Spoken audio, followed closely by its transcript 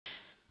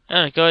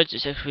Hello guys,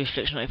 it's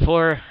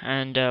XPFlix94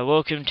 and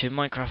welcome to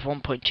Minecraft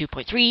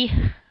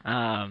 1.2.3.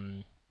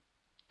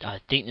 I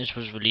think this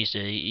was released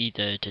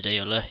either today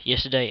or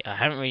yesterday. I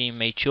haven't really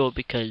made sure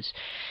because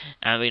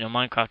I haven't been on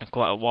Minecraft in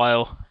quite a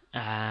while.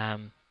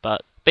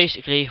 But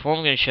basically what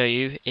I'm going to show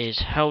you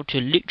is how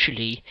to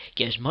literally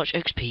get as much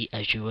XP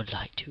as you would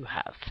like to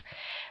have.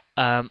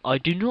 I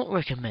do not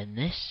recommend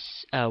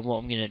this, what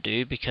I'm going to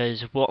do,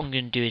 because what I'm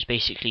going to do is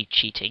basically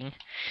cheating.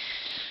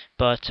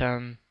 But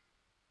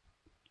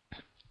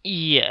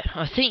yeah,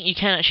 I think you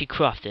can actually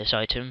craft this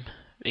item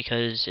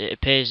because it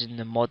appears in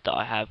the mod that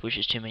I have, which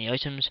is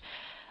TooManyItems.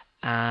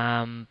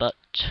 But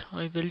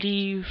I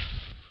believe,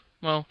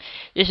 well,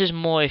 this is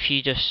more if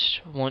you just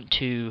want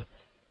to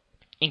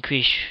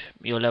increase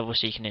your level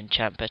so you can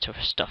enchant better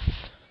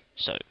stuff.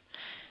 So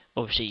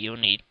obviously you'll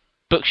need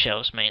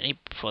bookshelves mainly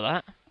for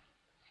that.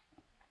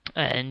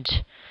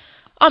 And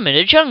I'm in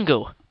a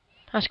jungle.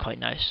 That's quite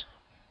nice.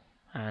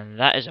 And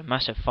that is a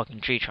massive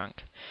fucking tree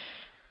trunk.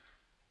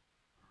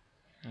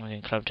 I'm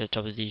going to climb to the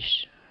top of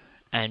these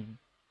and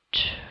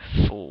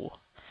fall.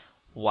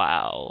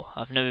 Wow,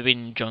 I've never been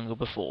in the jungle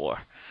before.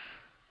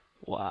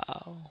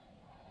 Wow.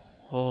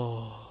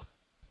 Oh.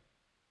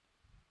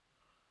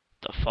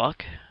 The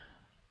fuck?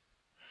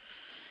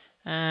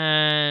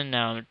 And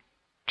now I'm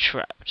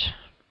trapped.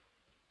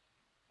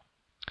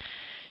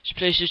 This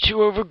place is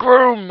too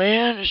overgrown,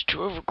 man. It's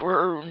too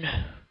overgrown.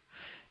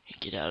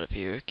 Get out of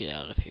here, get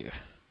out of here.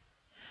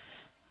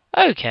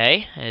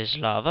 Okay, there's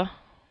lava.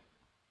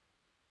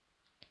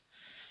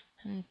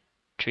 And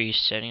trees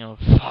setting on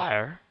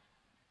fire.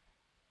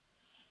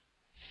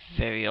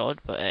 Very odd,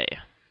 but hey.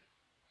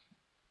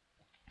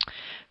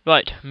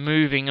 Right,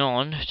 moving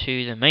on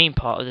to the main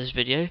part of this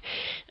video.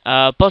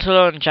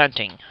 Bottle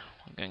enchanting.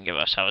 I'm going to give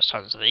ourselves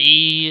tons of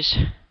these.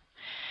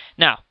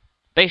 Now,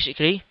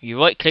 basically, you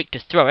right click to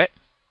throw it,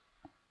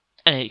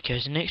 and it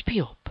goes an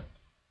XP up.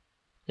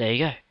 There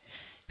you go.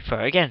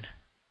 Throw again.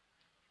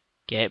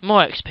 Get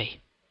more XP.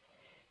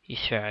 You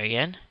throw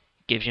again,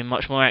 gives you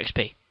much more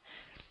XP.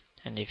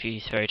 And if you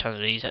throw tons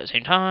of these at the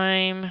same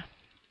time,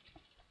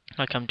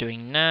 like I'm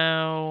doing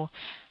now,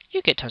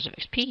 you get tons of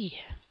XP.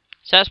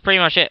 So that's pretty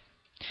much it.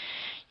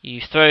 You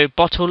throw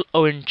bottle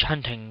o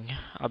enchanting,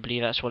 I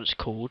believe that's what it's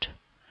called.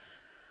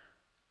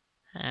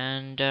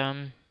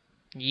 And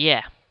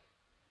yeah,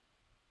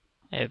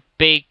 a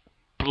big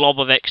blob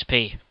of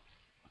XP.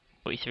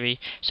 43.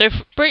 So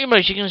pretty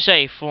much you can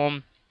say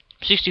from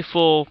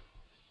 64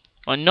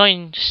 or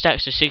 9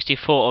 stacks of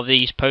 64 of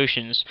these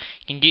potions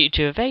can get you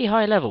to a very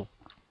high level.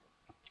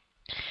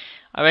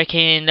 I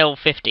reckon level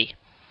 50.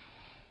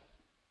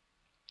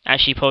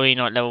 Actually, probably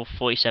not, level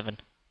 47.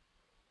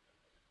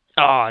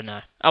 Oh no.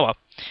 Oh well.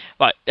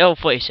 Right, level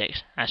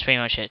 46. That's pretty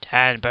much it.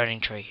 And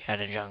burning tree and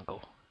a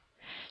jungle.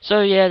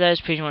 So yeah, that's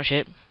pretty much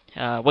it.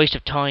 Waste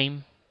of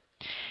time.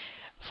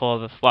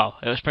 Well,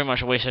 it was pretty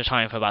much a waste of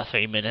time for about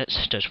 3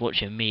 minutes, just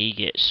watching me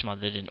get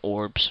smothered in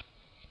orbs.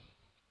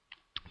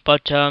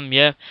 But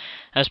yeah,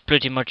 that's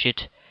pretty much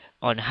it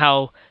on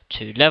how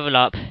to level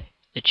up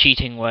the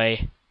cheating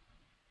way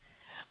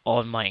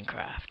on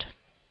Minecraft.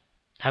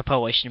 Hope I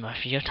wasted much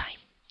of your time.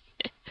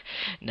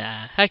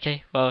 Nah,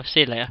 okay, well, see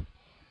you later.